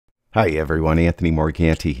Hi everyone, Anthony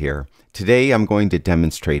Morganti here. Today I'm going to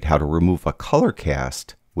demonstrate how to remove a color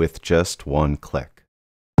cast with just one click.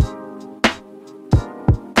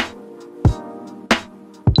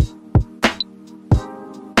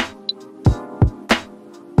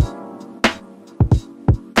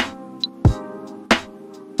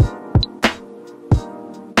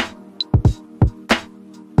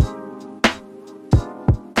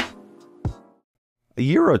 A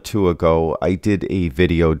year or two ago, I did a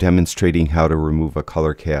video demonstrating how to remove a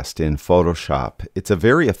color cast in Photoshop. It's a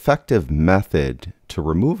very effective method to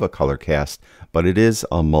remove a color cast, but it is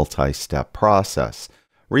a multi-step process.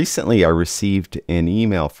 Recently, I received an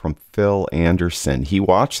email from Phil Anderson. He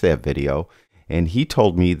watched that video and he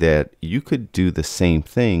told me that you could do the same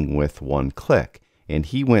thing with one click. And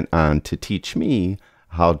he went on to teach me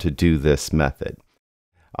how to do this method.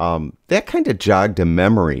 That kind of jogged a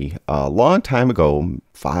memory. A long time ago,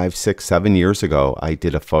 5, 6, 7 years ago, I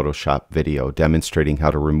did a Photoshop video demonstrating how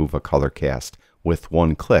to remove a color cast with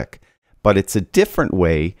one click. But it's a different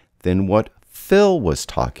way than what Phil was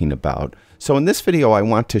talking about. So in this video, I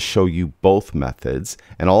want to show you both methods,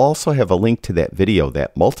 and I'll also have a link to that video,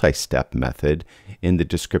 that multi-step method, in the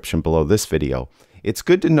description below this video. It's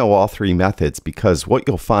good to know all three methods because what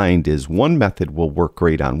you'll find is one method will work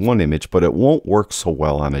great on one image, but it won't work so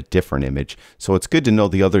well on a different image. So it's good to know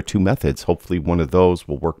the other two methods. Hopefully one of those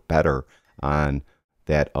will work better on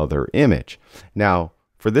that other image. Now,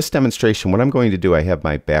 for this demonstration, what I'm going to do, I have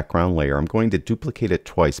my background layer. I'm going to duplicate it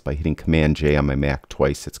twice by hitting Command J on my Mac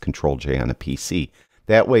twice. It's Control J on a PC.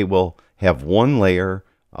 That way we'll have one layer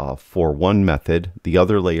for one method, the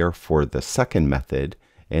other layer for the second method,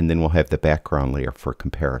 and then we'll have the background layer for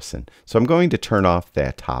comparison. So I'm going to turn off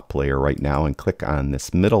that top layer right now and click on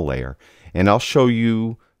this middle layer. And I'll show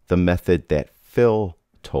you the method that Phil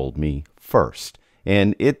told me first.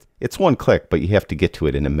 And it's one click, but you have to get to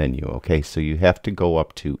it in a menu, okay? So you have to go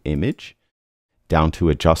up to Image, down to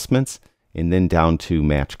Adjustments, and then down to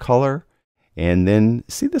Match Color. And then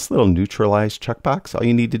see this little Neutralize checkbox? All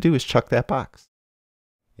you need to do is check that box.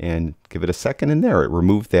 And give it a second, and there it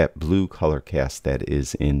removed that blue color cast that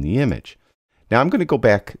is in the image. Now I'm going to go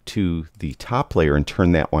back to the top layer and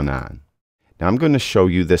turn that one on. Now I'm going to show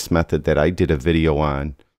you this method that I did a video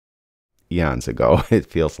on eons ago. It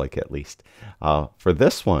feels like, at least. For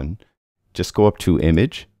this one, just go up to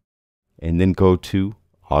Image and then go to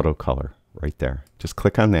Auto Color right there. Just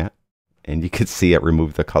click on that and you can see it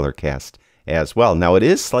remove the color cast as well. Now it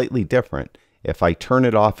is slightly different. If I turn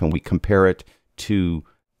it off and we compare it to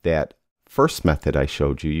that first method I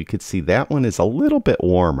showed you, you could see that one is a little bit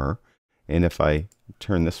warmer. And if I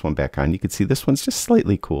turn this one back on, you can see this one's just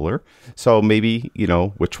slightly cooler. So maybe, you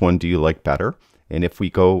know, which one do you like better? And if we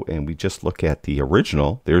go and we just look at the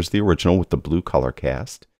original, there's the original with the blue color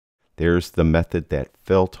cast. There's the method that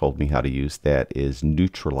Phil told me how to use, that is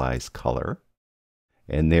Neutralize Color.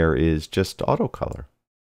 And there is just Auto Color.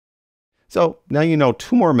 So now you know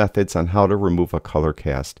two more methods on how to remove a color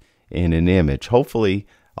cast in an image. Hopefully,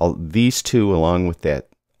 these two, along with that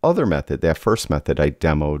other method, that first method I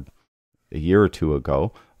demoed a year or two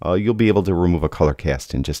ago, you'll be able to remove a color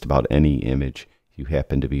cast in just about any image you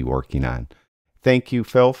happen to be working on. Thank you,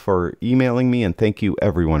 Phil, for emailing me, and thank you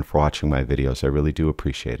everyone for watching my videos. I really do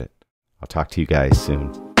appreciate it. I'll talk to you guys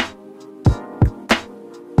soon.